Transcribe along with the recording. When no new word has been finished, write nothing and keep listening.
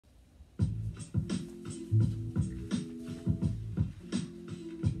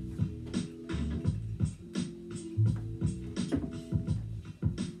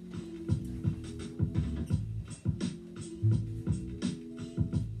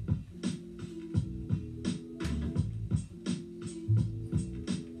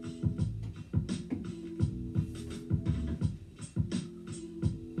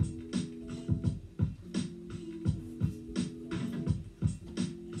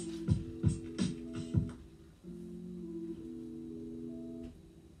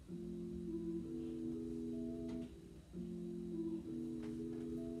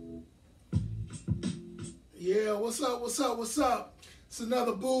What's up? What's up? What's up? It's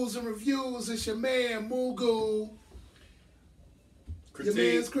another Booze and Reviews. It's your man, Mugu. Critique.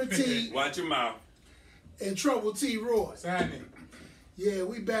 Your man's Critique. Watch your mouth. And Trouble T. Roy. Signing. Yeah,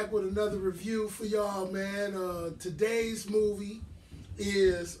 we back with another review for y'all, man. Today's movie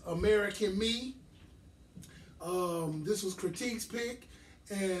is American Me. This was Critique's pick.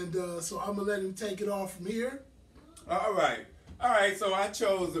 And so I'm going to let him take it off from here. All right. So I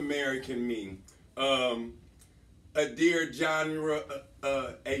chose American Me. A dear genre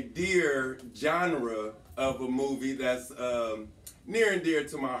of a movie that's near and dear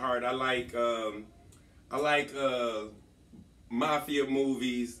to my heart. I like mafia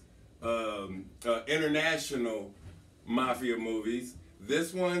movies, international mafia movies.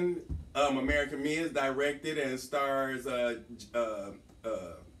 This one, American Me, is directed and stars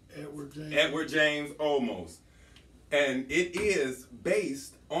Edward James Olmos, and it is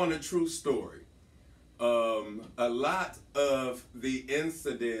based on a true story. A lot of the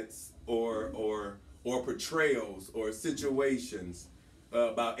incidents or portrayals or situations,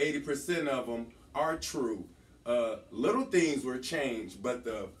 about 80% of them are true. Little things were changed, but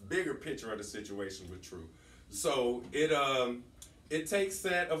the bigger picture of the situation was true. So it takes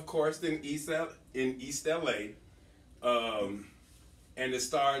set, of course, in East LA, and it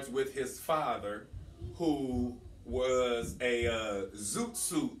starts with his father, who was a zoot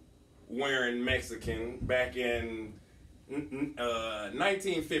suit wearing Mexican back in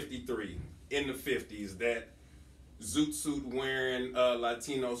 1953, in the 50s. That zoot suit wearing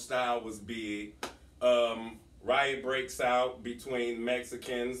Latino style was big. Riot breaks out between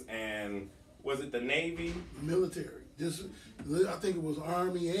Mexicans and, was it the Navy? Military. I think it was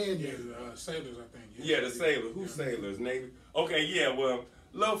Army and Navy. Sailors, I think. Yeah, the sailors. Who's sailors? Navy? Okay, yeah, well,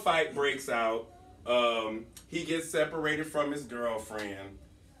 little fight breaks out. He gets separated from his girlfriend.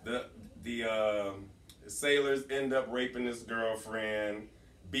 The sailors end up raping his girlfriend,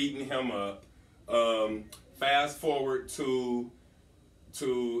 beating him up. Fast forward to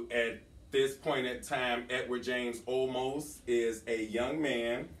at this point in time, Edward James Olmos is a young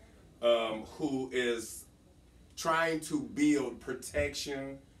man who is trying to build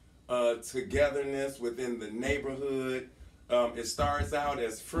protection, togetherness within the neighborhood. It starts out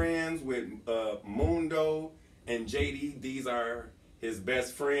as friends with Mundo and JD. These are his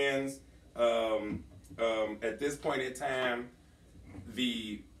best friends. At this point in time,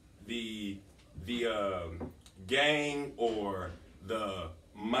 the gang or the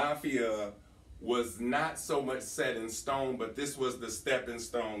mafia was not so much set in stone, but this was the stepping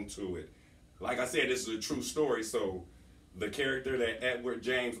stone to it. Like I said, this is a true story, so the character that Edward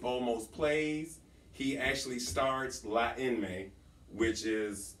James Olmos plays, he actually starts La Inme, which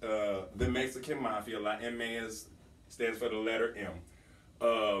is the Mexican mafia. La Inme stands for the letter M.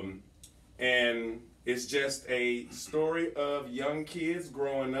 And it's just a story of young kids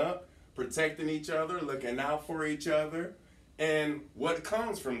growing up, protecting each other, looking out for each other. And what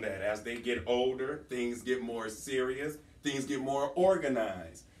comes from that, as they get older, things get more serious, things get more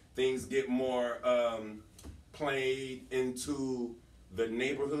organized, things get more played into the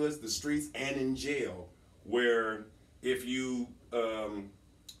neighborhoods, the streets, and in jail, where if you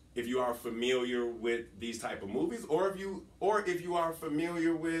are familiar with these type of movies, or if you are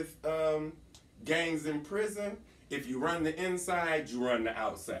familiar with gangs in prison, if you run the inside, you run the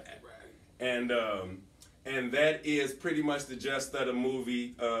outside. Right. And that is pretty much the gist of the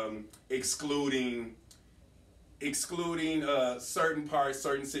movie, excluding certain parts,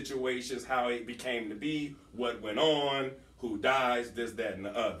 certain situations, how it became to be, what went on, who dies, this, that, and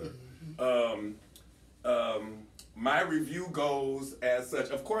the other. My review goes as such.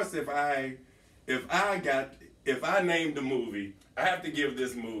 Of course, if I named the movie, I have to give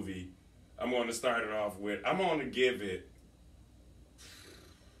this movie. I'm going to start it off with. I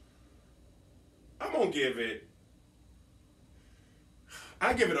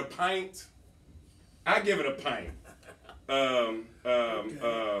give it a pint.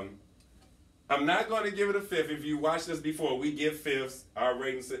 I'm not going to give it a fifth. If you watched this before, we give fifths. Our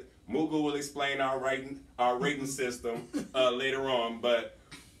rating system. Mugu will explain our rating system later on. But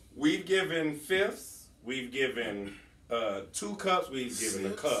we've given fifths. We've given 2 cups. We've given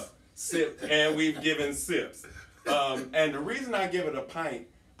a cup, sip, and we've given sips. And the reason I give it a pint,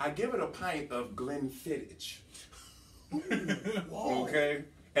 I give it a pint of Glenfiddich. Okay?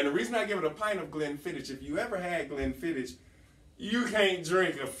 And the reason I give it a pint of Glenfiddich, if you ever had Glenfiddich, you can't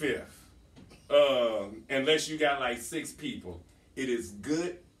drink a fifth unless you got like 6 people. It is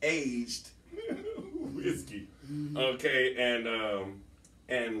good aged whiskey. Okay?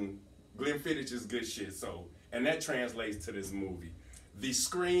 And Glenfiddich is good shit. So, and that translates to this movie. The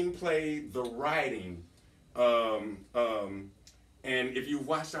screenplay, the writing, And if you've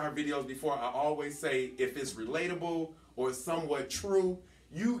watched our videos before, I always say if it's relatable or somewhat true,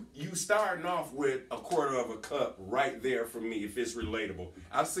 you starting off with a quarter of a cup right there for me if it's relatable.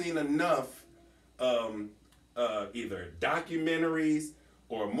 I've seen enough either documentaries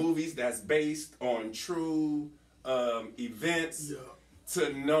or movies that's based on true events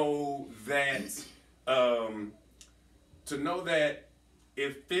to know that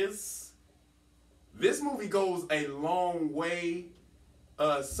if this movie goes a long way,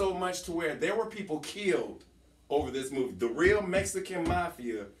 so much to where there were people killed over this movie. The real Mexican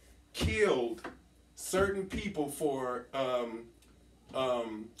mafia killed certain people for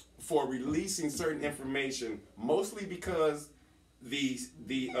releasing certain information, mostly because the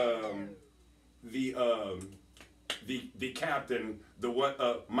captain,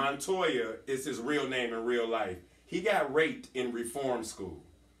 Montoya is his real name in real life. He got raped in reform school.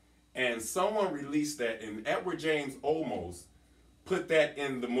 And someone released that, and Edward James Olmos put that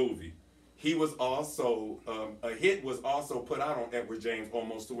in the movie. He was also, a hit was also put out on Edward James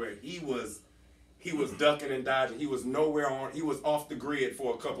Olmos to where he was ducking and dodging. He was he was off the grid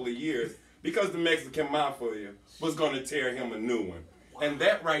for a couple of years because the Mexican mafia was going to tear him a new one. Wow. And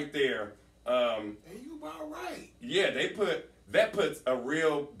that right there, and you about right. Yeah, that puts a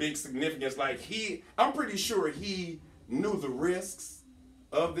real big significance. Like I'm pretty sure he knew the risks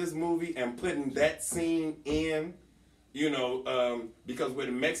of this movie and putting that scene in, because with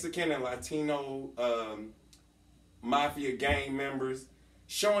the Mexican and Latino mafia gang members,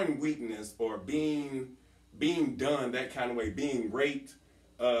 showing weakness or being done that kind of way, being raped,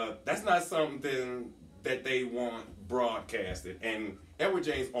 that's not something that they want broadcasted. And Edward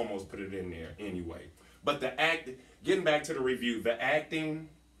James almost put it in there anyway. But getting back to the review, the acting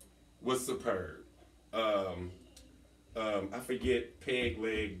was superb. I forget Peg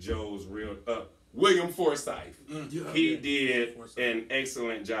Leg Joe's real William Forsythe. He did an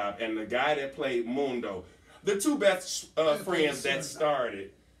excellent job, and the guy that played Mundo, the two best friends that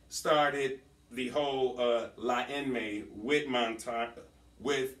started the whole La Enme with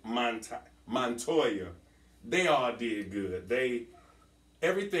Montoya, they all did good.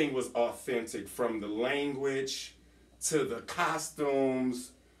 Everything was authentic, from the language to the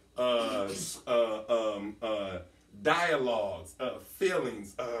costumes, dialogues,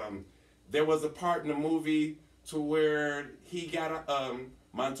 feelings. There was a part in the movie to where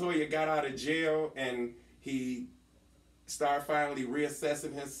Montoya got out of jail and he started finally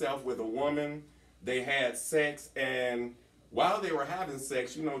reassessing himself with a woman. They had sex, and while they were having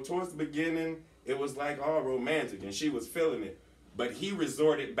sex, towards the beginning, it was like all romantic and she was feeling it. But he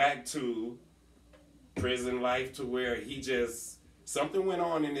resorted back to prison life to where something went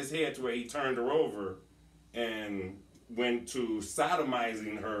on in his head to where he turned her over and went to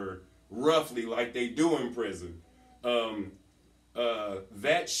sodomizing her roughly like they do in prison.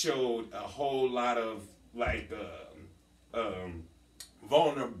 That showed a whole lot of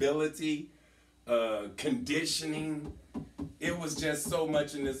vulnerability, conditioning. It was just so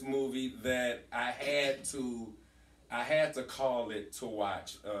much in this movie that I had to call it to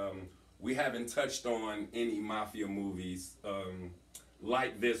watch. We haven't touched on any mafia movies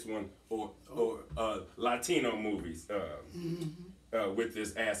like this one or Latino movies with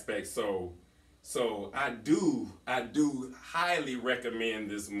this aspect. So I do highly recommend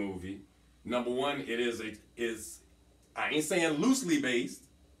this movie. Number one, it is I ain't saying loosely based.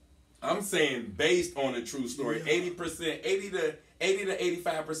 I'm saying based on a true story. 80 to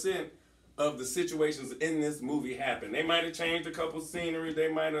 85% of the situations in this movie happen. They might have changed a couple scenery. They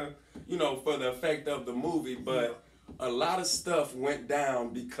might have, for the effect of the movie, but a lot of stuff went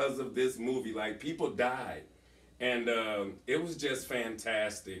down because of this movie. Like, people died, and it was just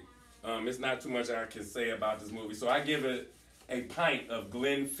fantastic. It's not too much I can say about this movie, so I give it a pint of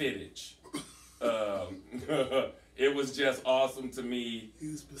Glenfiddich. It was just awesome to me,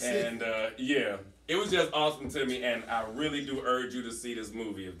 and it was just awesome to me, and I really do urge you to see this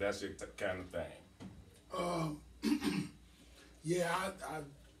movie if that's your kind of thing.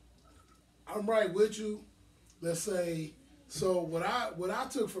 I'm right with you. Let's say, so what I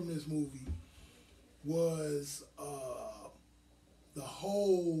took from this movie was the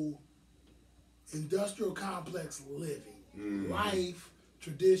whole industrial complex living, life,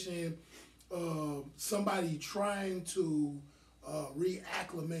 tradition, somebody trying to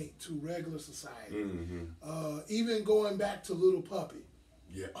reacclimate to regular society. Even going back to Little Puppy.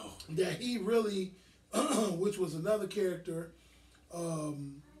 Yeah. That he really, which was another character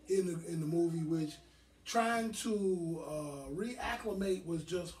in the movie, which trying to reacclimate was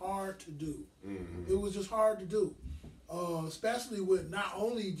just hard to do. It was just hard to do, especially with not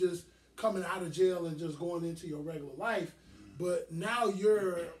only just coming out of jail and just going into your regular life, but now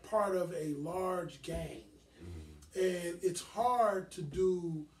you're part of a large gang, and it's hard to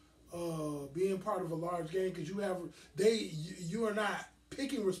do being part of a large gang because you are not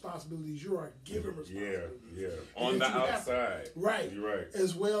picking responsibilities, you are given responsibilities. Yeah. On the outside. Right. You're right.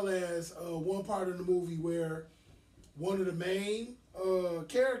 As well as one part of the movie where one of the main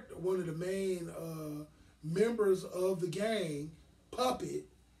members of the gang, Puppet,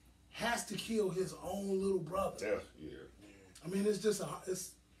 has to kill his own little brother. Yeah. I mean, it's just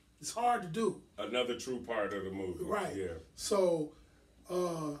it's hard to do. Another true part of the movie. Right. Yeah. So,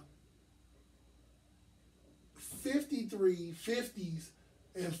 53, 50s,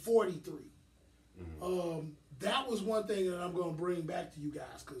 and 43. That was one thing that I'm going to bring back to you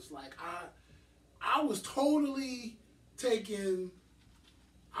guys, because like I was totally taken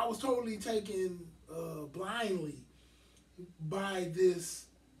blindly by this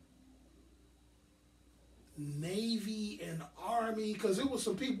Navy and Army, because it was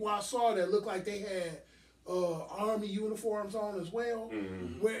some people I saw that looked like they had Army uniforms on as well,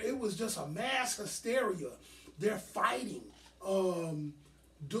 where it was just a mass hysteria. They're fighting.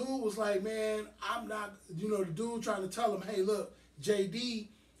 Dude was like, man, I'm not, the dude trying to tell him, hey, look, JD,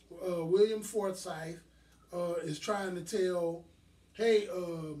 William Forsythe, is trying to tell, hey,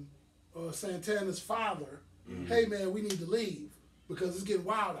 Santana's father, hey, man, we need to leave because it's getting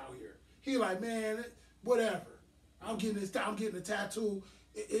wild out here. He like, man, whatever. I'm getting a tattoo.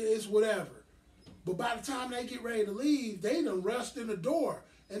 It's whatever. But by the time they get ready to leave, they done rushed in the door.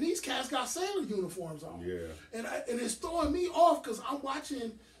 And these cats got sailor uniforms on. Yeah. And it's throwing me off because I'm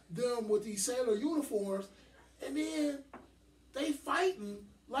watching them with these sailor uniforms, and then they fighting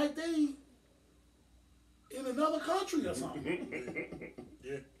like they in another country or something.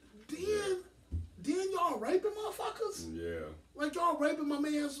 Yeah. Then y'all raping motherfuckers? Yeah. Like y'all raping my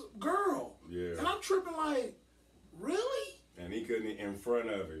man's girl. Yeah. And I'm tripping like, really? And he couldn't in front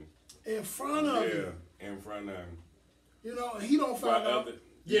of him. In front of him. Yeah, in front of him. And he don't find out.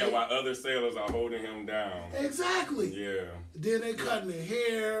 While other sailors are holding him down. Exactly. Yeah. Then they cutting their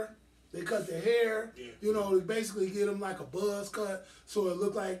hair. They cut their hair. Yeah. They basically get them like a buzz cut, so it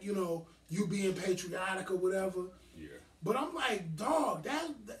look like, you being patriotic or whatever. Yeah. But I'm like, dog, that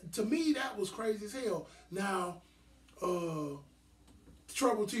to me, that was crazy as hell. Now,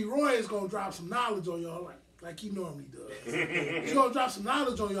 Trouble T. Roy is going to drop some knowledge on y'all like he normally does. He's going to drop some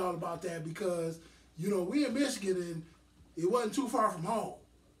knowledge on y'all about that because, we in Michigan and it wasn't too far from home.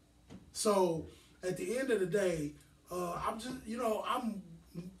 So at the end of the day, I'm just,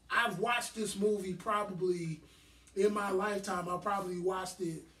 I've watched this movie probably in my lifetime. I probably watched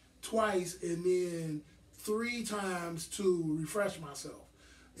it twice and then 3 times to refresh myself.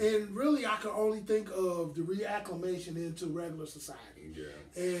 And really, I can only think of the reacclimation into regular society.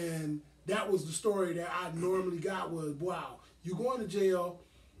 Yeah. And that was the story that I normally got was, wow, you going to jail,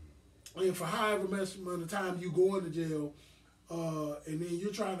 and for however much amount of time you go into jail, and then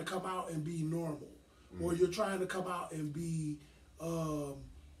you're trying to come out and be normal, or you're trying to come out and be,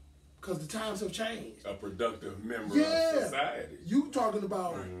 because the times have changed. A productive member of society. You talking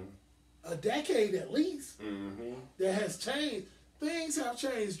about a decade at least that has changed. Things have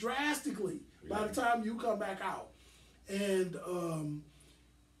changed drastically by the time you come back out. And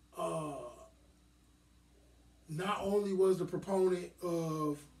not only was the proponent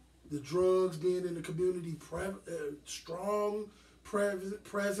of the drugs being in the community, strong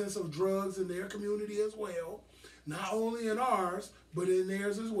presence of drugs in their community as well, not only in ours, but in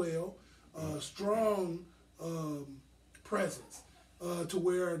theirs as well, strong presence to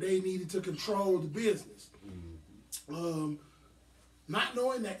where they needed to control the business. Not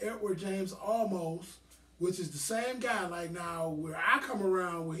knowing that Edward James Olmos, which is the same guy, like now where I come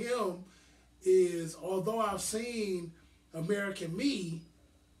around with him is, although I've seen American Me,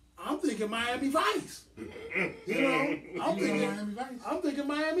 I'm thinking Miami Vice. I'm thinking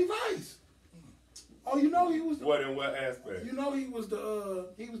Miami Vice. Oh, he was what in what aspect? he was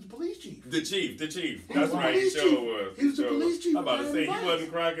the police chief. The chief. He That's was the right. police He sure chief. was. He was the Sure police chief. I'm about to of say Miami he Vice.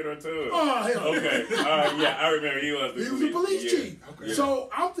 wasn't Crockett or Tug. Oh hell. Okay. Yeah, I remember he was. He was the police chief. Okay.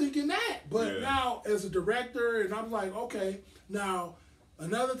 So I'm thinking that. But now as a director, and I'm like, okay, now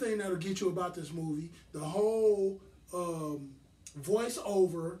another thing that'll get you about this movie, the whole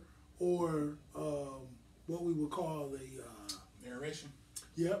voiceover or what we would call the narration.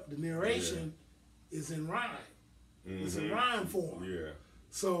 Yep, the narration is in rhyme. It's in rhyme form. Yeah.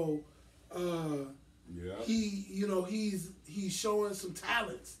 So he's showing some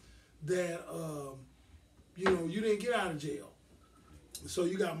talents that you didn't get out of jail. So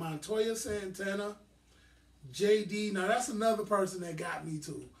you got Montoya Santana, JD. Now that's another person that got me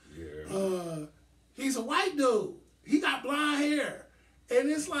too. Yeah. He's a white dude. He got blonde hair. And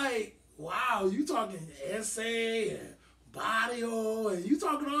it's like, wow, you talking essay and body oil and you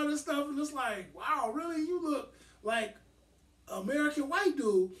talking all this stuff and it's like, wow, really? You look like American white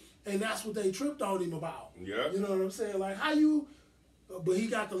dude. And that's what they tripped on him about. Yeah. You know what I'm saying? Like, how you... But he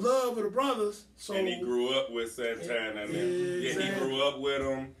got the love of the brothers. So and he grew up with Santana. Exactly. Yeah, he grew up with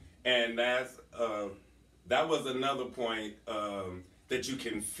him. And that was another point that you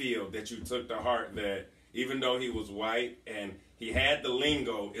can feel, that you took to heart, that even though he was white and he had the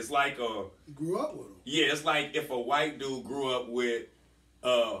lingo, it's like He grew up with him. Yeah, it's like if a white dude grew up with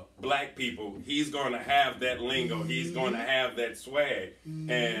black people, he's going to have that lingo. Mm-hmm. He's going to have that swag. Mm-hmm.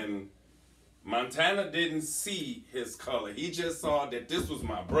 And Montana didn't see his color. He just saw that this was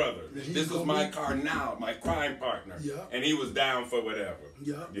my brother. This was my carnal, my crime partner. Yeah. And he was down for whatever.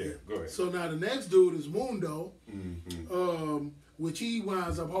 Yeah. Yeah, go ahead. So now the next dude is Mundo, Mm-hmm. which he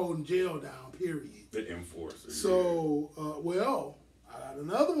winds up holding jail down, period. The enforcer. So, well, I got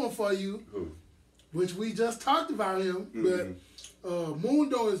another one for you. Who? Which we just talked about him, Mm-hmm. but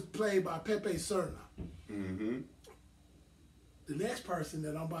Mundo is played by Pepe Serna. Mm-hmm. The next person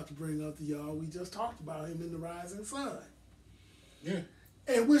that I'm about to bring up to y'all, we just talked about him in The Rising Sun. Yeah.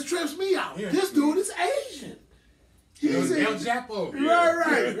 And which trips me out. Yeah. This dude is Asian. He's El Chapo.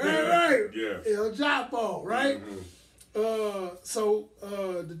 Right. Yeah. El Chapo, right? Mm-hmm. So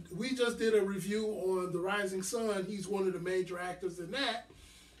we just did a review on The Rising Sun. He's one of the major actors in that.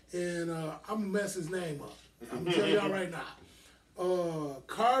 And I'm going to mess his name up. I'm going to tell y'all right now.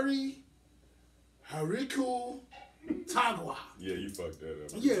 Kari Hariku Tagawa. Yeah, you fucked that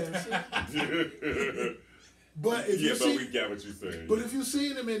up. Yes. But if you see, we got what you're saying. But if you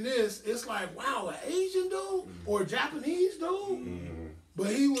seen him in this, it's like, wow, an Asian dude or a Japanese dude. Mm-hmm.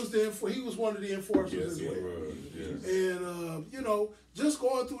 But he was one of the enforcers Yes, as he well. was. Yes. And just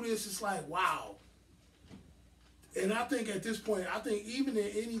going through this, it's like, wow. And I think at this point, even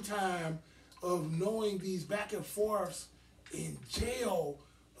at any time of knowing these back and forths in jail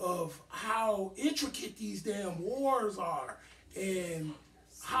of how intricate these damn wars are and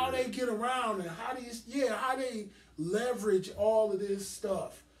how they get around and how they leverage all of this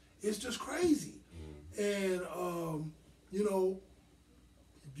stuff. It's just crazy. And,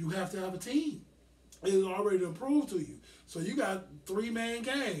 you have to have a team. It's already improved to you. So you got three main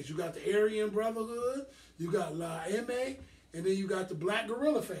gangs. You got the Aryan Brotherhood, you got La M, and then you got the Black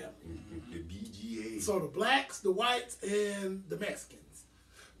Guerrilla family. The BGA. So the blacks, the whites, and the Mexicans.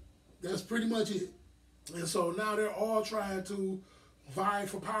 That's pretty much it. And so now they're all trying to vie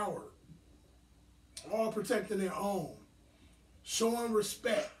for power. All protecting their own. Showing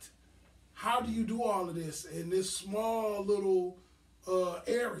respect. How do you do all of this in this small little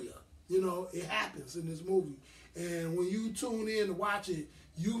area? It happens in this movie. And when you tune in to watch it,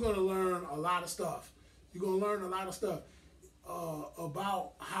 you're going to learn a lot of stuff. You're going to learn a lot of stuff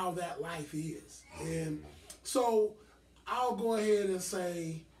about how that life is. And so I'll go ahead and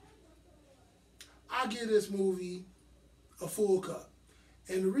say I give this movie a full cup.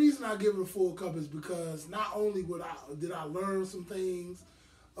 And the reason I give it a full cup is because not only did I learn some things,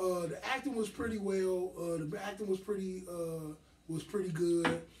 the acting was pretty well. The acting was pretty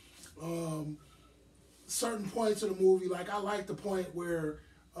good. Certain points in the movie, like I like the point where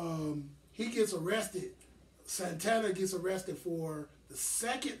he gets arrested. Santana gets arrested for the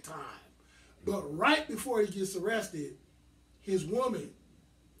second time, but right before he gets arrested, his woman,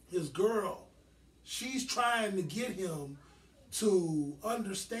 his girl, she's trying to get him to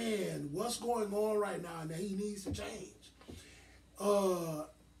understand what's going on right now and that he needs to change.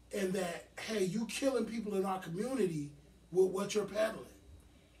 And that, hey, you killing people in our community with what you're peddling.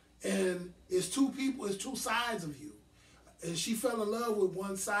 And it's two people, it's two sides of you. And she fell in love with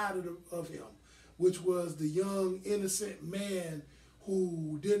one side of him, which was the young, innocent man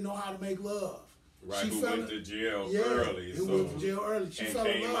who didn't know how to make love. Right, who went to jail early. Who went to jail early. She fell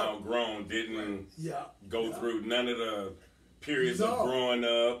in came love. out grown, didn't go through none of the periods of growing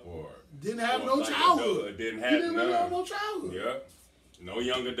up or didn't have no childhood. Didn't have no childhood. Yep. No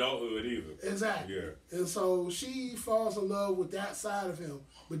young adulthood either. Exactly. Yeah. And so she falls in love with that side of him,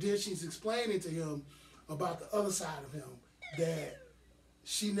 but then she's explaining to him about the other side of him that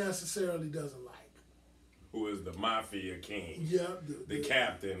she necessarily doesn't like. Who is the mafia king. Yeah. The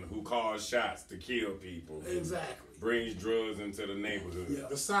captain who calls shots to kill people. Exactly. Brings drugs into the neighborhood. Yeah.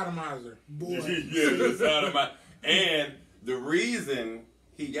 The sodomizer. Boy. Yeah, the sodomizer. And the reason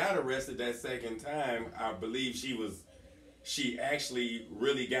he got arrested that second time, I believe she actually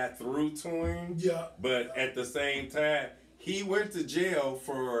really got through to him. Yeah. But at the same time, he went to jail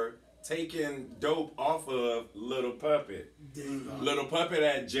for taking dope off of Little Puppet. There you go. Little Puppet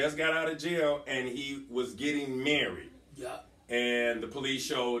had just got out of jail and he was getting married. Yeah. And the police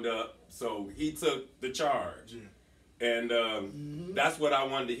showed up, so he took the charge. And that's what I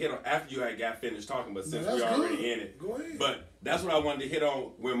wanted to hit on after you had got finished talking, but since we're already good. in it. Go ahead. But that's what I wanted to hit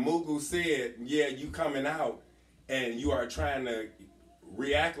on when Mugu said, yeah, you coming out and you are trying to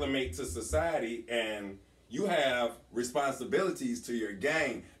reacclimate to society and you have responsibilities to your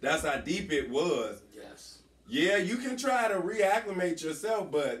gang. That's how deep it was. Yes. Yeah, you can try to reacclimate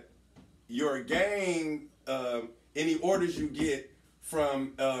yourself, but your gang, any orders you get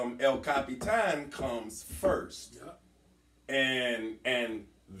from El Capitan comes first. Yeah. And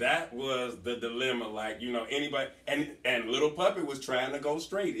that was the dilemma. Like, you know, anybody and Little Puppet was trying to go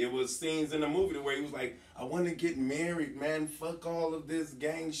straight. It was scenes in the movie where he was like, I want to get married, man. Fuck all of this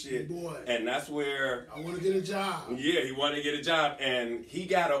gang shit. Boy. And that's where I want to get a job. yeah, he wanted to get a job, and he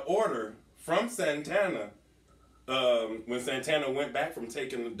got an order from Santana. When Santana went back from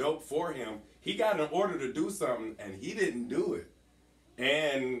taking the dope for him, he got an order to do something, and he didn't do it.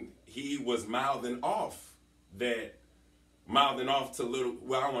 And he was mouthing off to little,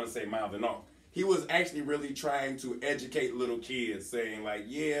 well, I don't want to say mouthing off. He was actually really trying to educate little kids, saying like,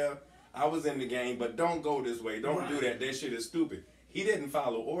 yeah, I was in the game, but don't go this way. Don't do that. That shit is stupid. He didn't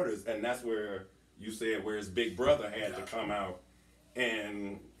follow orders, and that's where you said where his big brother had to come out,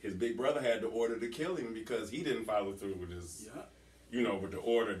 and his big brother had the order to kill him because he didn't follow through with his, you know, with the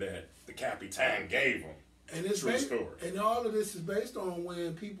order that the Capitan gave him. And it's True story. And all of this is based on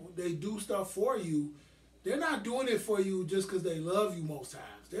when people, they do stuff for you. They're not doing it for you just because they love you most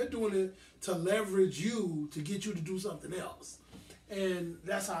times. They're doing it to leverage you to get you to do something else. And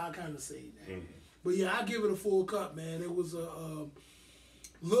that's how I kind of see that. Mm-hmm. But yeah, I give it a full cup, man. It was a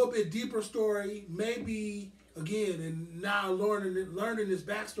little bit deeper story. Maybe, again, and now learning this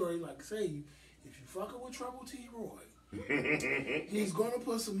backstory, like I say, if you fucking with Trouble T. Roy, he's going to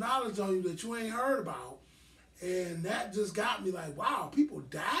put some knowledge on you that you ain't heard about. And that just got me like, wow, people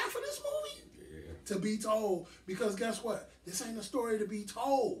died for this movie? To be told, because guess what? This ain't a story to be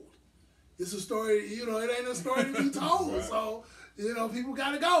told. It's a story, you know, it ain't a story to be told. Right. So, you know, people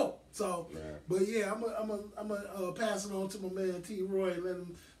gotta go. So, but yeah, I'm a pass it on to my man T. Roy and let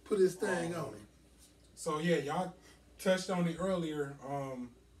him put his thing on it. So yeah, y'all touched on it earlier.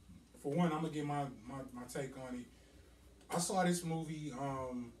 For one, I'm gonna get my take on it. I saw this movie.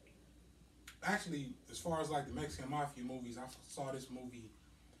 Actually, as far as like the Mexican Mafia movies, I saw this movie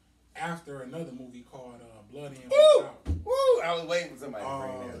after another movie called Blood In, Blood Out. Woo! I was waiting for somebody to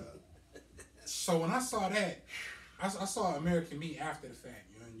bring that. So when I saw that, I saw American Me after the fact.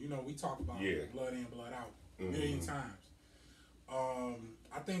 You know, we talked about Blood In, Blood Out a million times.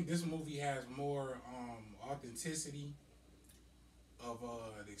 I think this movie has more authenticity of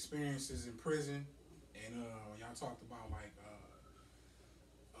the experiences in prison, and y'all talked about like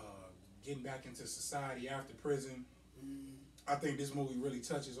getting back into society after prison. I think this movie really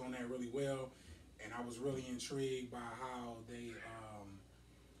touches on that really well, and I was really intrigued by how they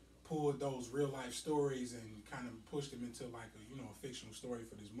pulled those real life stories and kind of pushed them into like a fictional story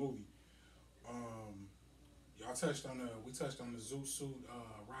for this movie. Y'all touched on we touched on the Zoot Suit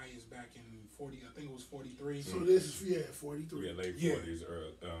riots back in 40, I think it was 43. So this is 43. Yeah, late 40s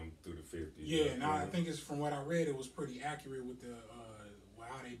through the 50s. Yeah, and I think it's from what I read, it was pretty accurate with the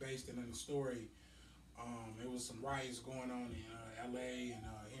how they based it in the story. It was some riots going on in LA and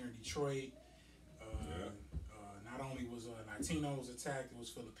here in Detroit. Not only was Latinos attacked, it was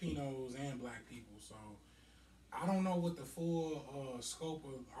Filipinos and black people. So I don't know what the full scope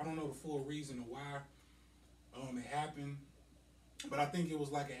of, I don't know the full reason of why it happened. But I think it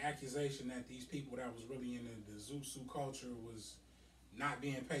was like an accusation that these people that was really in the Zoot Suit culture was not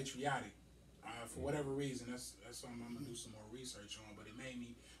being patriotic. For whatever reason, that's something I'm going to do some more research on. But it made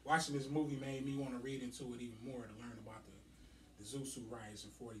me, watching this movie made me want to read into it even more to learn about the Zoot Suit riots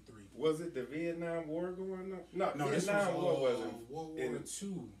in 43. Was it the Vietnam War going on? No, this Vietnam was War wasn't. World War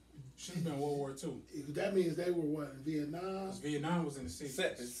II. Should have been World War II. That means they were what, in Vietnam? Vietnam was in the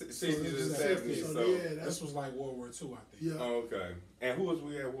 60s. 60s and 70s. So yeah, this was like World War II, I think. Yeah. Oh, okay. And who was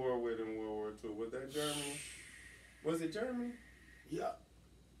we at war with in World War II? Was that Germany? Was it Germany? Yeah.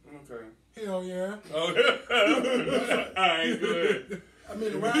 Okay. Hell yeah. Oh, all right, good. I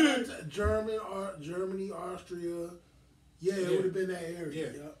mean, around that Germany, Austria. Yeah, it would have been that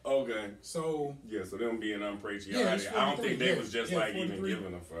area. Yeah. Okay. So so them being unpatriotic, I don't think they was just like 43. Even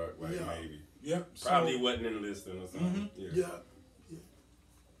giving a fuck. Like maybe. Yep. Probably wasn't enlisting or something. Mm-hmm.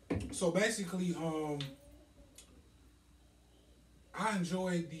 Yeah. So basically, I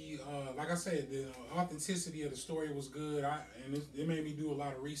enjoyed the like I said, the authenticity of the story was good. It made me do a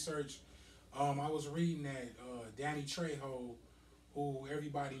lot of research. I was reading that Danny Trejo, who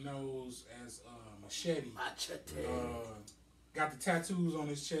everybody knows as Machete, got the tattoos on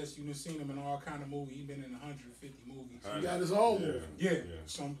his chest. You've seen him in all kind of movies. He's been in 150 movies. He got his own movie. Yeah.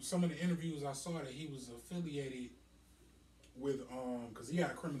 Some of the interviews I saw that he was affiliated with because he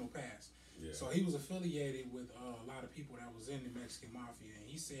had a criminal past. Yeah. So he was affiliated with a lot of people that was in the Mexican mafia, and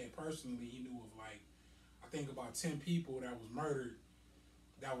he said personally he knew of like I think about 10 people that was murdered,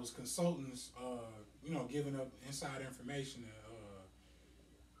 that was consultants, giving up inside information to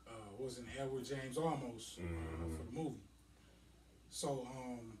wasn't Edward James Olmos for the movie. So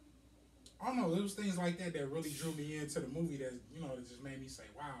I don't know, it was things like that that really drew me into the movie that that just made me say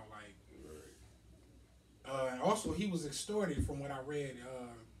wow, like. And also he was extorted from what I read.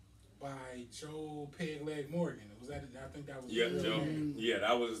 By Joe Pegleg Morgan. Was that? I think that was. Yeah, Joe. Yeah,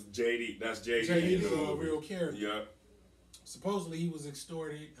 that was JD. That's JD. JD, the real character. Yeah. Supposedly he was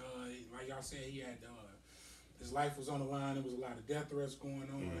extorted. Like y'all said, he had his life was on the line. There was a lot of death threats going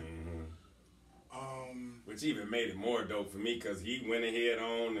on. Which even made it more dope for me because he went ahead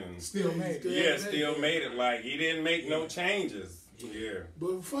on and still made it. Still made it. Like he didn't make no changes. Yeah.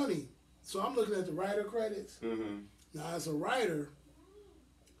 But funny. So I'm looking at the writer credits. Now as a writer.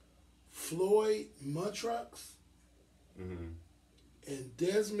 Floyd Mutrux and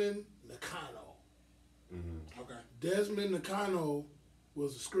Desmond Nakano. Okay. Desmond Nakano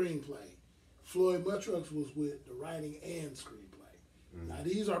was the screenplay. Floyd Mutrux was with the writing and screenplay. Now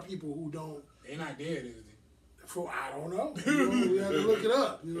these are people who don't. They're not dead, is they? I don't know. We have to look it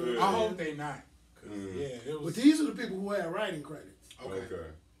up. I hope they not. But these are the people who had writing credits. Okay.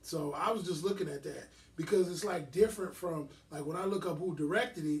 So I was just looking at that because it's like different from like when I look up who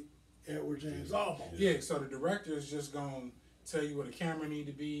directed it. Edward James Olmos. Yeah, so the director is just gonna tell you where the camera need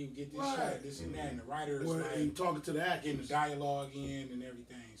to be, get this shot, this and that, and the writer is like talking to the actors, getting the dialogue in and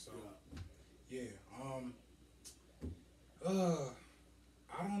everything. So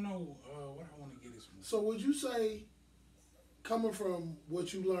I don't know what I want to get this movie. So would you say, coming from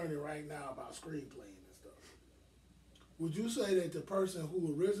what you learning right now about screenplaying and stuff, would you say that the person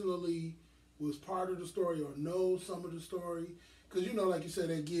who originally was part of the story or knows some of the story, because like you said,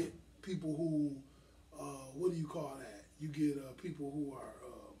 they get people who, what do you call that? You get people who are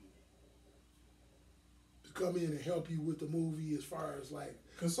to come in and help you with the movie as far as like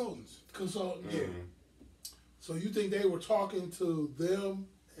consultants. Yeah. So you think they were talking to them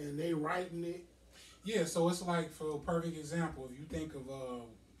and they writing it? Yeah. So it's like, for a perfect example, if you think of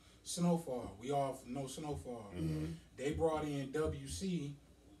Snowfall, we all know Snowfall. They brought in WC,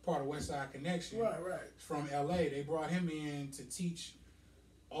 part of West Side Connection. Right. From LA. They brought him in to teach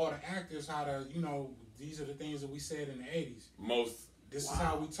all the actors how to, these are the things that we said in the 80s. This is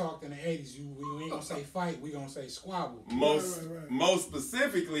how we talked in the 80s. We ain't gonna say fight, we gonna say squabble. Most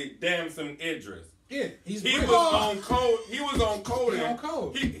specifically, Damson Idris. Yeah, he was on code. He was on Conan.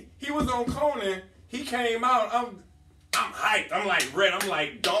 He was on Conan. He came out. I'm hyped. I'm like red. I'm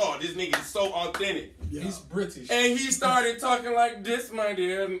like, dog, this nigga is so authentic. Yeah. He's British. And he started talking like this, my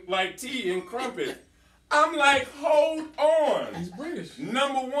dear, like tea and crumpet. I'm like, hold on. He's British.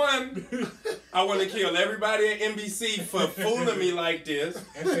 Number one, I want to kill everybody at NBC for fooling me like this.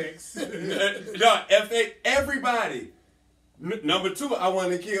 FX. No, FX, everybody. Number two, I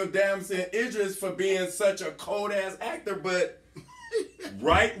want to kill Damson Idris for being such a cold-ass actor, but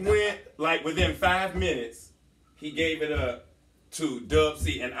within 5 minutes, he gave it up to Dub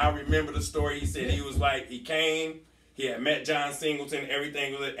C. And I remember the story. He said he was like, he came, he had met John Singleton,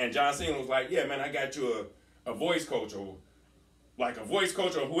 everything was it, and John Singleton was like, yeah, man, I got you a voice coach, or like a voice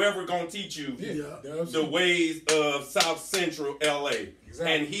coach, or whoever gonna teach you the ways of South Central LA.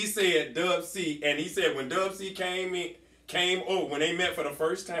 Exactly. And he said Dub C, and he said when Dub C came over, when they met for the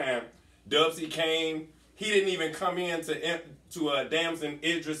first time, Dub C came, he didn't even come in to Damson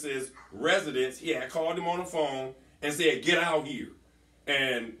Idris's residence. He had called him on the phone and said, get out here.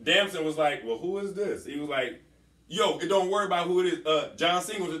 And Damson was like, well, who is this? He was like, yo, don't worry about who it is. John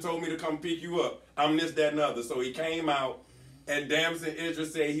Singleton told me to come pick you up. I'm this, that, and other. So he came out, and Damson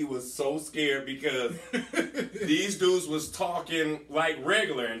Idris said he was so scared because these dudes was talking like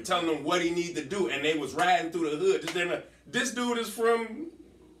regular and telling him what he needed to do, and they was riding through the hood. This dude is from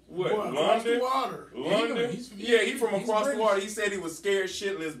what? London? Across the water. London? He's from across the water. He said he was scared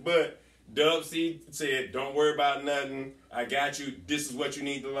shitless, but Dub C said, don't worry about nothing. I got you. This is what you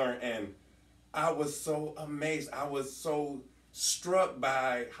need to learn. And I was so amazed. I was so struck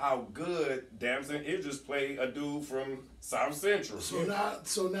by how good Damson Idris played a dude from South Central. So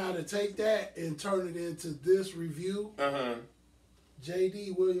now to take that and turn it into this review,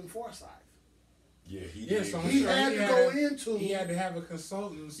 J.D. William Forsythe. Yeah, he Yeah, did. so I'm He sure had to go into. He had to have a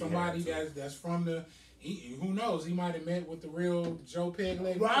consultant, somebody that's from the. Who knows? He might have met with the real Joe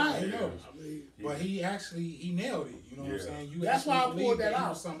Pegleg. Right. Who knows? I mean, But he nailed it. You know what I'm saying? You that's why I actually pulled believe that he out.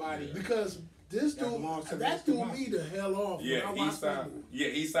 was somebody. Because this that dude, belongs to the that rest threw of me the hell off. Yeah, when I watched that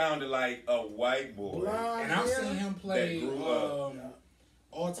movie. he sounded like a white boy. Blonde And I've hair. seen him play That grew up.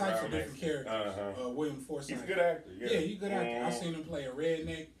 all types of Around different Mexico. characters. William Forsythe. He's a good actor. Yeah, He's a good actor. I've seen him play a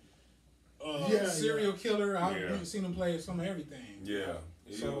redneck, serial yeah. killer. I've seen him play some of everything. Yeah,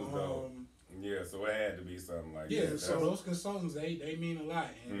 he was dope. So Yeah, so it had to be something like yeah, that. so those consultants they mean a lot,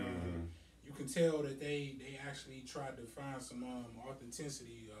 and Mhm. you can tell that they actually tried to find some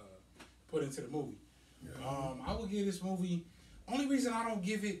authenticity put into the movie. I would give this movie. Only reason I don't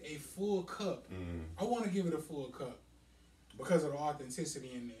give it a full cup, I want to give it a full cup because of the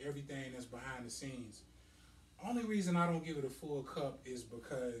authenticity and everything that's behind the scenes. Only reason I don't give it a full cup is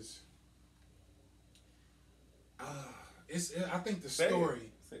because I think the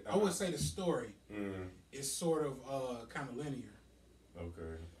story. I would say the story is sort of kind of linear.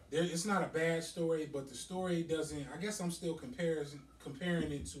 Okay. It's not a bad story, but the story doesn't. I guess I'm still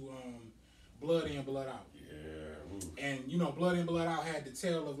comparing it to Blood In, Blood Out. Yeah. Ooh. And you know, Blood In, Blood Out had the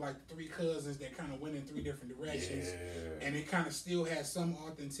tale of like three cousins that kind of went in three different directions, and it kind of still has some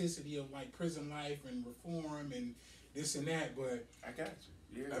authenticity of like prison life and reform and this and that. But I got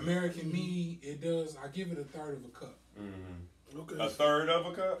you. Yeah. American Me, it does. I give it a third of a cup. Okay. A third of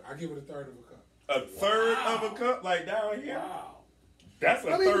a cup? I give it a third of a cup. A third of a cup, like down here? Wow. That's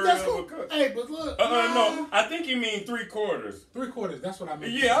a I mean, third that's of cool. a cup. Hey, but look. No, I think you mean 3/4. 3/4. That's what I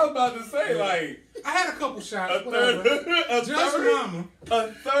meant. Yeah, I was about to say, like, I had a couple shots. a third. Whatever. A Just third. mama.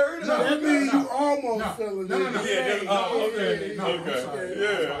 A third. No, of that a means cup. you almost No. feeling No, it. no. Yeah, that's, okay. No, I'm Okay. sorry. Yeah.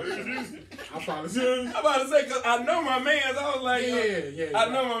 I apologize. I'm about to say, because I know my man's. I was like, Yeah. I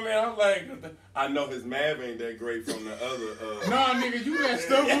know my man. I was like, I know his math ain't that great from the other. Nah, nigga, you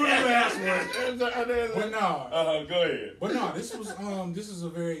messed up with the last one. But no. Go ahead. But no, this is a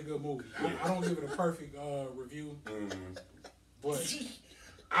very good movie. I don't give it a perfect review, but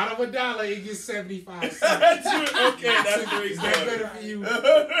out of $1, it gets 75 cents. Okay, that's great. Is that better for you?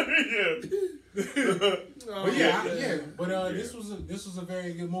 Yeah. But yeah. But this was a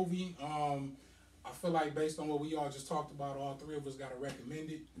very good movie. I feel like based on what we all just talked about, all three of us got to recommend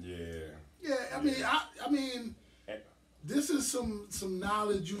it. Yeah. Yeah, I mean, this is some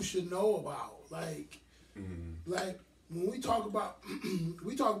knowledge you should know about. Like when we talk about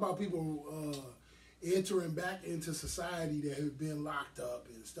people entering back into society that have been locked up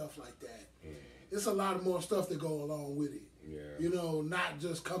and stuff like that. It's a lot of more stuff that go along with it. Yeah. You know, not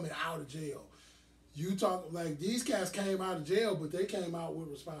just coming out of jail. You talk like these cats came out of jail, but they came out with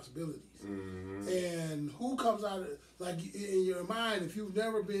responsibilities. And who comes out of, like in your mind, if you've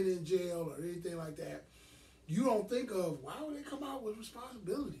never been in jail or anything like that, you don't think of why would they come out with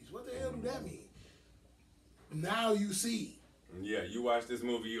responsibilities? What the hell do that mean? Now you see. Yeah, you watch this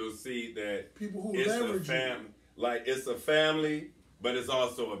movie, you'll see that People who it's leverage a family. Like it's a family, but it's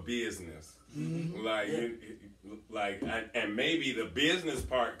also a business. And maybe the business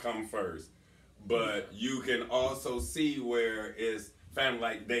part come first, but you can also see where it's family.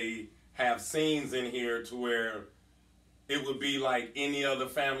 Like they have scenes in here to where it would be like any other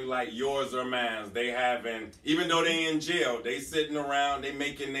family, like yours or mine. They haven't, even though they in jail, they sitting around, they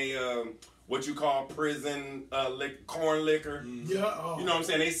making what you call prison corn liquor. Yeah. Oh. You know what I'm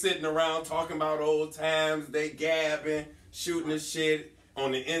saying? They sitting around talking about old times, they gabbing, shooting the shit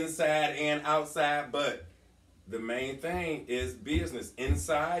on the inside and outside, but the main thing is business.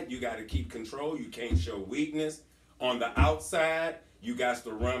 Inside, you got to keep control. You can't show weakness. On the outside, you got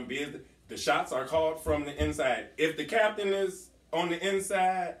to run business. The shots are called from the inside. If the captain is on the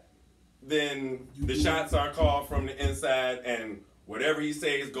inside, then the shots are called from the inside, and whatever he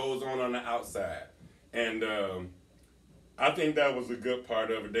says goes on the outside. And I think that was a good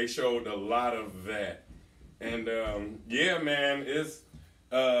part of it. They showed a lot of that. And yeah, man, it's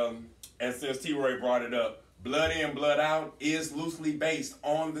and since T-Roy brought it up, Blood In, Blood Out is loosely based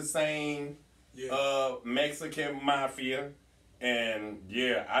on the same Mexican mafia. And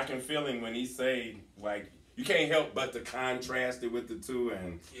yeah, I can feel him when he say, like, you can't help but to contrast it with the two.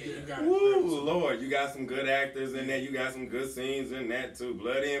 And you got woo, Lord, you got some good actors in there. You got some good scenes in that too.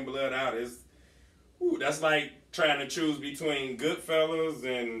 Blood In, Blood Out is, that's like trying to choose between Goodfellas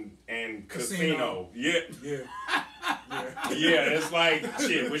and Casino. Yeah. Yeah, it's like,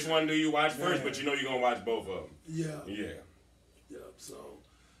 shit, which one do you watch first? But you know you're going to watch both of them. Yeah. So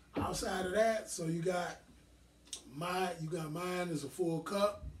outside of that, so you got mine is a full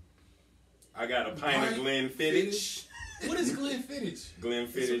cup. I got a pint of Glenfiddich. What is Glenfiddich?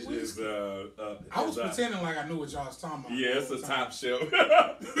 Glenfiddich is I was pretending like I knew what y'all was talking about. yeah, it's a top shelf.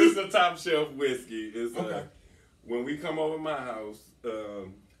 It's a top shelf whiskey. It's Okay. When we come over my house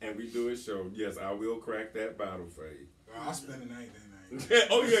and we do a show, yes, I will crack that bottle for you. I'll spend the night then.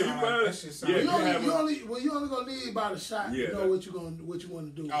 Oh yeah, you That might. shit sound Yeah, like- you you only gonna need about a shot Yeah, to know what you want to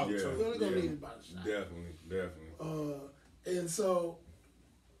do. Oh, Yeah, You only gonna yeah. need about a shot. Definitely. And so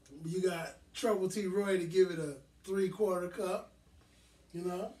you got Trouble T. Roy to give it a 3/4 cup. You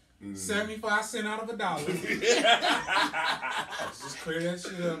know. 75 cents out of a dollar. Just clear that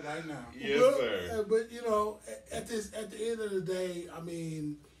shit up right now. Yes, But- sir. But you know, at the end of the day, I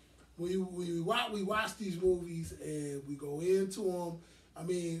mean, we watch these movies and we go into them. I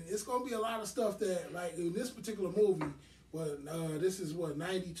mean, it's gonna be a lot of stuff that, like in this particular movie, this is what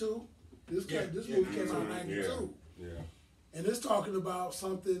 92. This movie came out in 92, Yeah. and it's talking about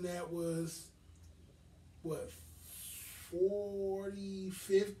something that was what 40,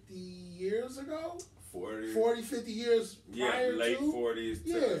 50 years ago. 40, 50 years prior late to 40s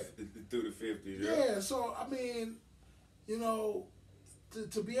Yeah. through the 50s. Yeah, so I mean, you know,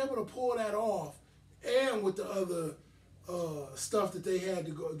 to be able to pull that off, and with the other stuff that they had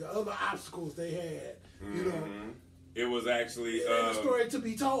to go, the other obstacles they had, you know, It was actually and a story to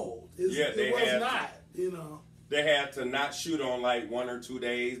be told. they it was had- not, you know. they had to not shoot on like 1 or 2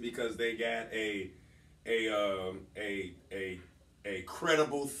 days because they got a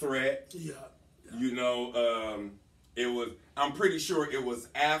credible threat. Yeah. You know, it was. I'm pretty sure it was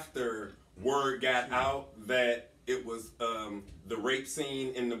after word got out that it was the rape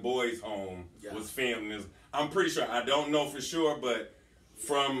scene in the boys' home was filmed. I'm pretty sure. I don't know for sure, but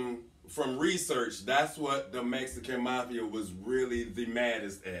from research, that's what the Mexican mafia was really the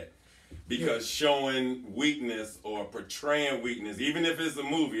maddest at. Because showing weakness or portraying weakness, even if it's a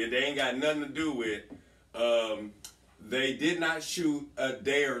movie, they ain't got nothing to do with. They did not shoot a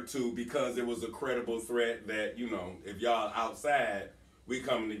day or two because it was a credible threat that, you know, if y'all outside, we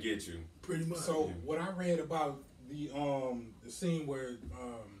coming to get you. Pretty much. So what I read about the scene where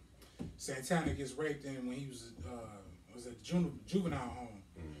Santana gets raped in when he was at the juvenile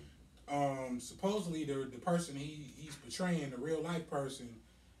home. Supposedly the person he's portraying, the real life person,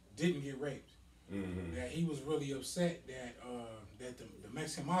 didn't get raped. That he was really upset that the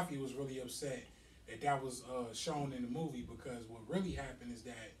Mexican mafia was really upset that was shown in the movie, because what really happened is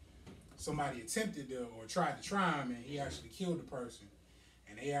that somebody attempted to or tried to try him and he actually killed the person,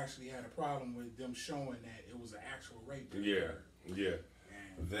 and they actually had a problem with them showing that it was an actual rape. Yeah.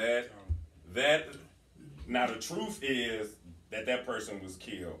 And That now the truth is that person was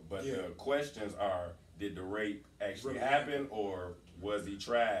killed, but the questions are: did the rape actually happen, or was he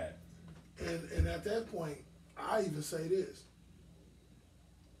tried? And at that point, I even say this.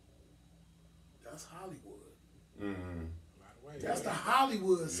 That's Hollywood. That's the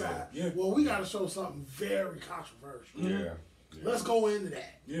Hollywood side. Yeah. Well, we got to show something very controversial. Yeah. Let's go into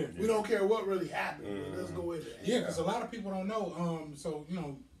that. Yeah. We don't care what really happened. But let's go into that. Yeah, because a lot of people don't know. So, you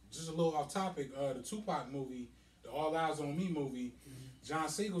know, just a little off topic, the Tupac movie, the All Eyes on Me movie, John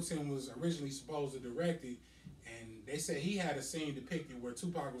Singleton was originally supposed to direct it, and they said he had a scene depicted where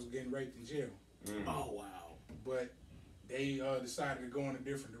Tupac was getting raped in jail. Oh, wow. But they decided to go in a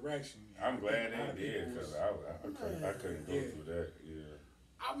different direction. I'm glad A lot of they did, people because was- I couldn't go through that.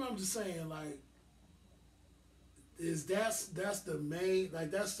 Yeah. I'm just saying, like, that's the main,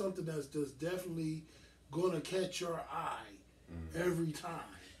 like, that's something that's just definitely gonna catch your eye every time.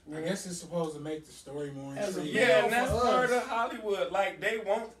 I guess it's supposed to make the story more As a- intriguing. Yeah, and that's for part us. of Hollywood. Like, they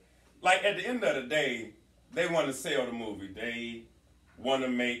want, like, at the end of the day, they want to sell the movie. They want to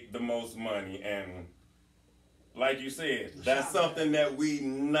make the most money. And like you said, that's something that we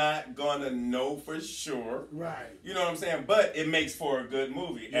not going to know for sure. Right. You know what I'm saying? But it makes for a good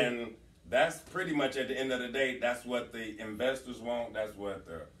movie. Yeah. And that's pretty much, at the end of the day, that's what the investors want. That's what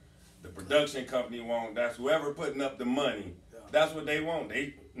the production company want. That's whoever putting up the money. That's what they want.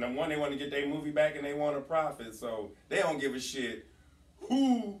 Number one, they want to get their movie back and they want a profit. So they don't give a shit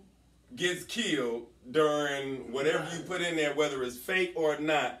who gets killed during whatever you put in there, whether it's fake or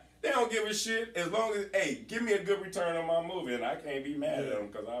not. They don't give a shit as long as, hey, give me a good return on my movie, and I can't be mad at them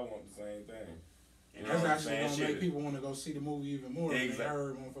because I want the same thing. You know That's what I'm actually saying? going to make Shit. people want to go see the movie even more if they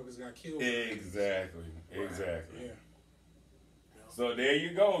heard motherfuckers got killed. Exactly. Yeah. So there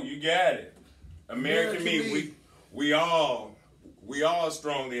you go. You got it. American Me. We all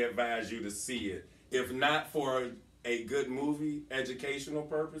strongly advise you to see it. If not for a good movie, educational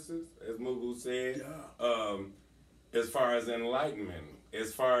purposes, as Mugu said, as far as enlightenment,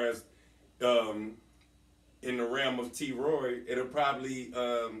 as far as in the realm of T. Roy, it'll probably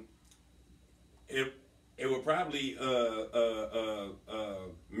it would probably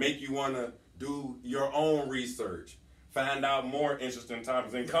make you want to do your own research, find out more interesting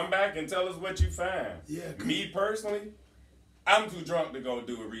topics, and come back and tell us what you find. Yeah. Me personally, I'm too drunk to go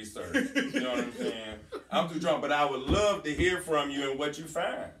do a research. You know what I'm saying? I'm too drunk, but I would love to hear from you and what you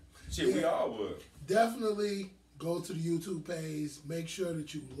find. Shit, we all would. Definitely go to the YouTube page. Make sure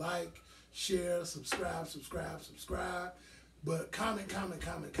that you like, share, subscribe. But comment.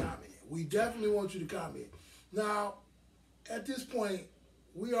 We definitely want you to comment. Now, at this point,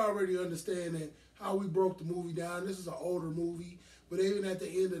 we already understand how we broke the movie down. This is an older movie, but even at the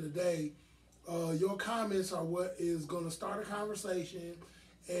end of the day, your comments are what is going to start a conversation,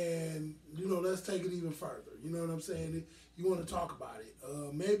 and let's take it even further. You know what I'm saying? You want to talk about it.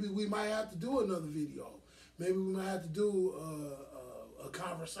 Maybe we might have to do another video. Maybe we might have to do a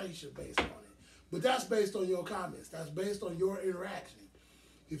conversation based on it. But that's based on your comments. That's based on your interaction.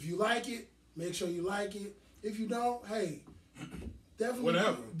 If you like it, make sure you like it. If you don't, hey, definitely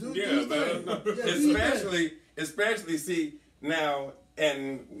whatever. Do your thing. Especially see now,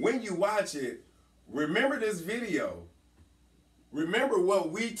 and when you watch it, remember this video. Remember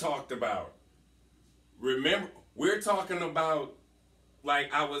what we talked about. Remember, we're talking about,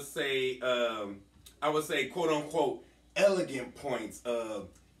 like I would say, quote unquote, elegant points,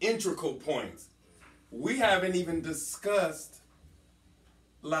 integral points. We haven't even discussed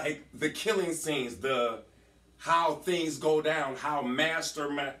like the killing scenes, how things go down, how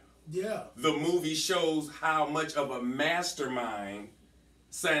the movie shows how much of a mastermind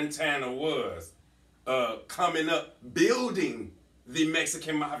Santana was, coming up, building the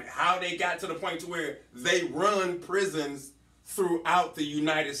Mexican mafia, how they got to the point to where they run prisons throughout the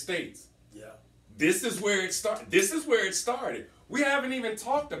United States. Yeah. This is where it started. We haven't even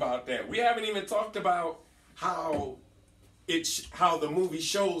talked about that. We haven't even talked about how the movie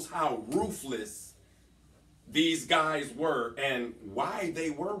shows how ruthless these guys were and why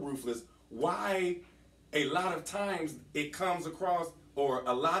they were ruthless. Why a lot of times it comes across, or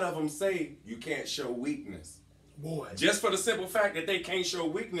a lot of them say, you can't show weakness. Boy. Just for the simple fact that they can't show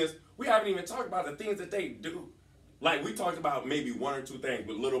weakness, we haven't even talked about the things that they do. Like, we talked about maybe one or two things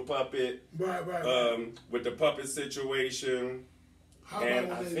with Little Puppet, right. with the puppet situation,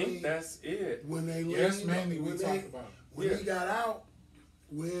 and I think that's it. When they that's mainly we talked about. When he got out,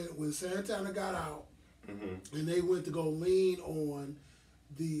 when Santana got out, and they went to go lean on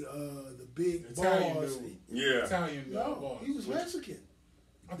the big Italian boss. dude. Yeah. Italian No, boss. he was Mexican.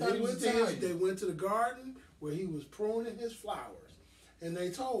 I thought he was Italian. They went to the garden where he was pruning his flowers, and they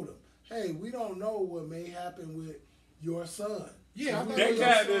told him, "Hey, we don't know what may happen with your son." Yeah, I thought That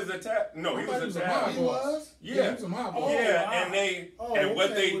guy is Italian. No, he was Italian. He was? Yeah, he was a mob boss. Yeah, wow. and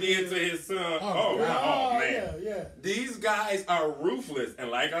what they did to his son. Oh man. Yeah. These guys are ruthless.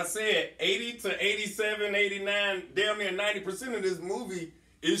 And like I said, 80 to 87, 89, damn near 90% of this movie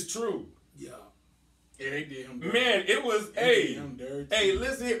is true. Yeah. Yeah, they did him dirty. Man, it was, They did him dirty. hey,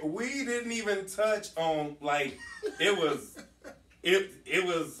 listen, we didn't even touch on, like, it was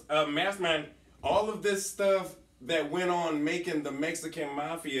a mastermind. All of this stuff that went on making the Mexican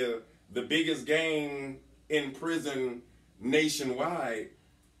mafia the biggest gang in prison nationwide,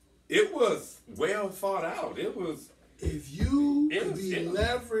 it was well thought out. It was. If you could be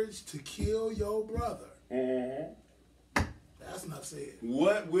leveraged to kill your brother, that's not said.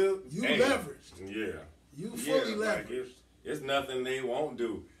 What will you leveraged? Yeah. You fully leveraged. Like it's nothing they won't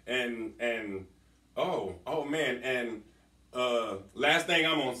do. And oh man. And last thing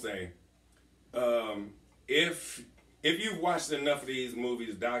I'm gonna say, if you've watched enough of these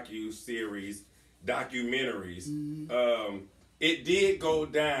movies, documentaries, it did go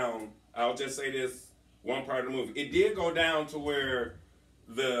down. I'll just say this one part of the movie. It did go down to where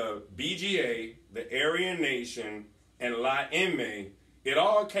the BGA, the Aryan Nation, and La M, it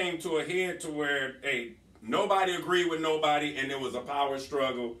all came to a head to where, hey, nobody agreed with nobody, and there was a power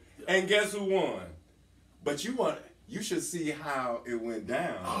struggle. And guess who won? But you should see how it went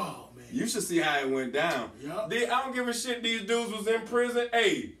down. Oh, man. You should see how it went down. Yep. I don't give a shit these dudes was in prison.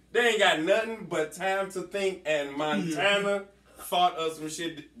 Hey, they ain't got nothing but time to think, and Montana fought us some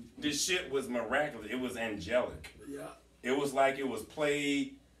shit. This shit was miraculous. It was angelic. Yeah. It was like it was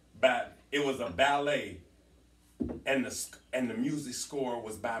played by, it was a ballet, and the music score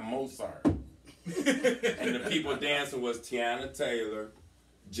was by Mozart. And the people dancing was Tiana Taylor,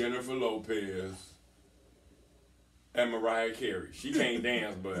 Jennifer Lopez, and Mariah Carey. She can't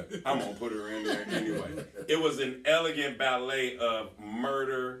dance, but I'm going to put her in there anyway. It was an elegant ballet of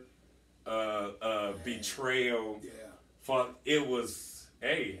murder, betrayal. Yeah. It was,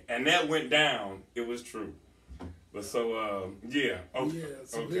 hey, and that went down. It was true. But so yeah. Okay. Yeah,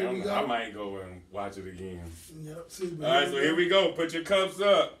 so okay. here we go. I might go and watch it again. Yep. See, All right, so here we go. Put your cups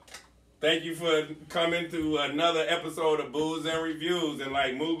up. Thank you for coming to another episode of Booze and Reviews. And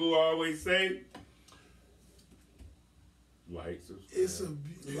like Mugu always say, like, subscribe. It's a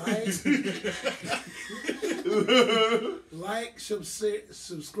like, subscribe,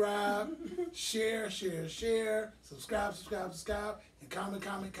 share, subscribe, and comment.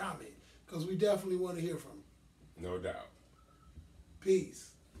 Because we definitely want to hear from you. No doubt. Peace.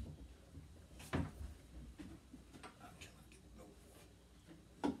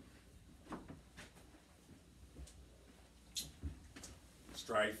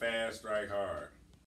 Strike fast, strike hard.